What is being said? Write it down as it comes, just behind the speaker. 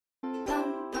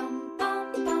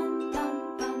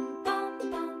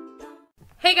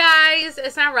guys,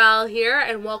 it's Nyrel here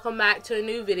and welcome back to a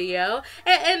new video.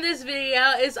 And in this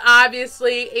video is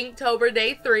obviously Inktober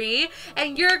day 3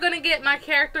 and you're gonna get my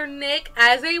character Nick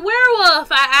as a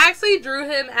werewolf. I actually drew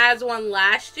him as one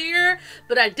last year,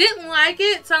 but I didn't like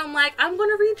it, so I'm like, I'm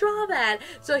gonna redraw that.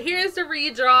 So here's the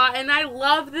redraw and I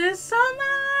love this so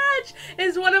much.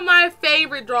 It's one of my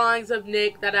favorite drawings of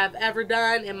Nick that I've ever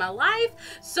done in my life.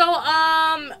 So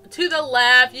to the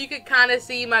left you can kind of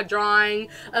see my drawing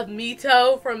of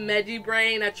Mito from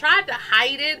Brain. I tried to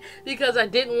hide it because I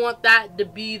didn't want that to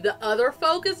be the other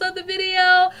focus of the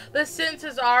video, but since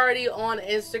it's already on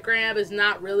Instagram, it's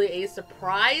not really a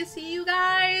surprise to you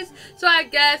guys, so I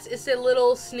guess it's a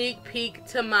little sneak peek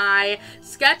to my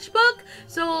sketchbook.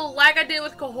 So like I did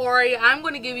with Kahori, I'm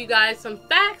going to give you guys some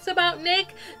facts about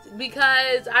Nick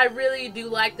because I really do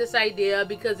like this idea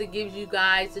because it gives you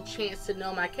guys a chance to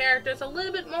know my characters a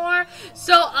little bit more.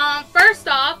 So first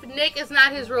off, Nick is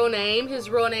not his real name. His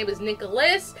real name is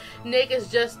Nicholas. Nick is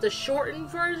just the shortened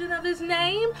version of his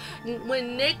name.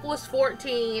 When Nick was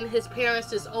 14, his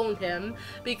parents disowned him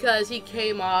because he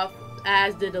came off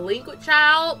as the delinquent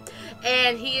child,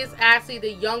 and he is actually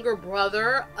the younger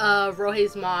brother of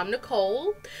Rohe's mom,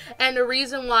 Nicole. And the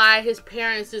reason why his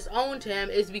parents disowned him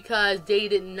is because they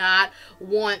did not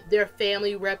want their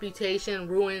family reputation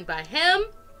ruined by him.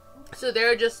 So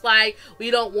they're just like,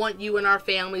 we don't want you in our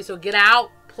family, so get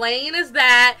out. Plain as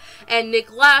that. And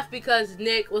Nick left because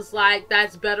Nick was like,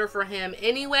 that's better for him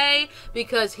anyway,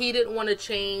 because he didn't want to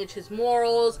change his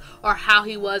morals or how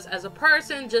he was as a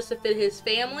person just to fit his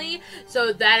family.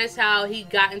 So that is how he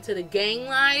got into the gang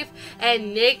life.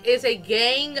 And Nick is a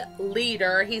gang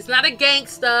leader. He's not a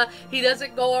gangster. He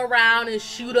doesn't go around and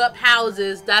shoot up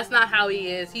houses. That's not how he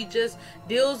is. He just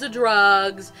deals the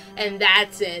drugs and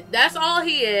that's it. That's all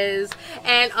he is.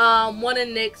 And one of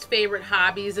Nick's favorite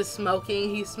hobbies is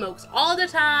smoking. He smokes all the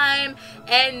time,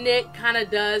 and Nick kind of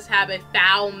does have a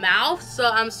foul mouth, so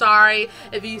I'm sorry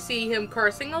if you see him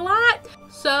cursing a lot.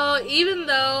 So even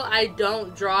though I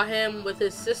don't draw him with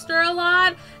his sister a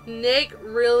lot, Nick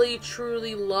really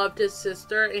truly loved his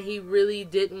sister and he really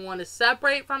didn't want to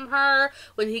separate from her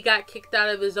when he got kicked out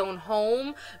of his own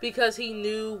home, because he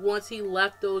knew once he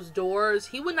left those doors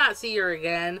he would not see her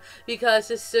again, because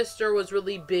his sister was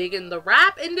really big in the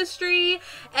rap industry.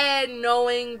 And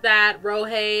knowing that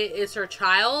Rohe is her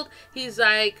child, he's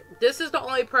like, this is the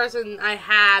only person I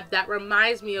have that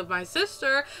reminds me of my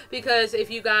sister, because if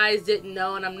you guys didn't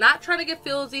know, and I'm not trying to get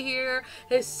filthy here,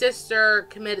 his sister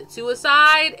committed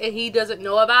suicide and he doesn't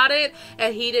know about it,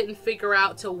 and he didn't figure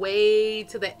out to wait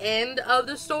to the end of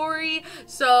the story.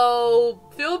 So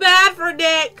feel bad for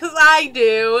Nick, because I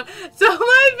do. So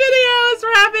my video is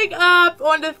wrapping up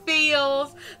on the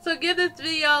feels, so give this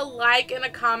video a like and a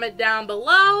comment down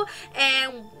below,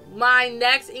 and my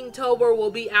next Inktober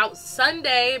will be out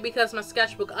Sunday because my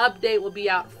sketchbook update will be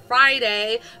out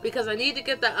Friday, because I need to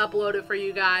get that uploaded for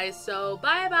you guys. So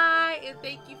bye bye and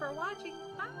thank you for watching.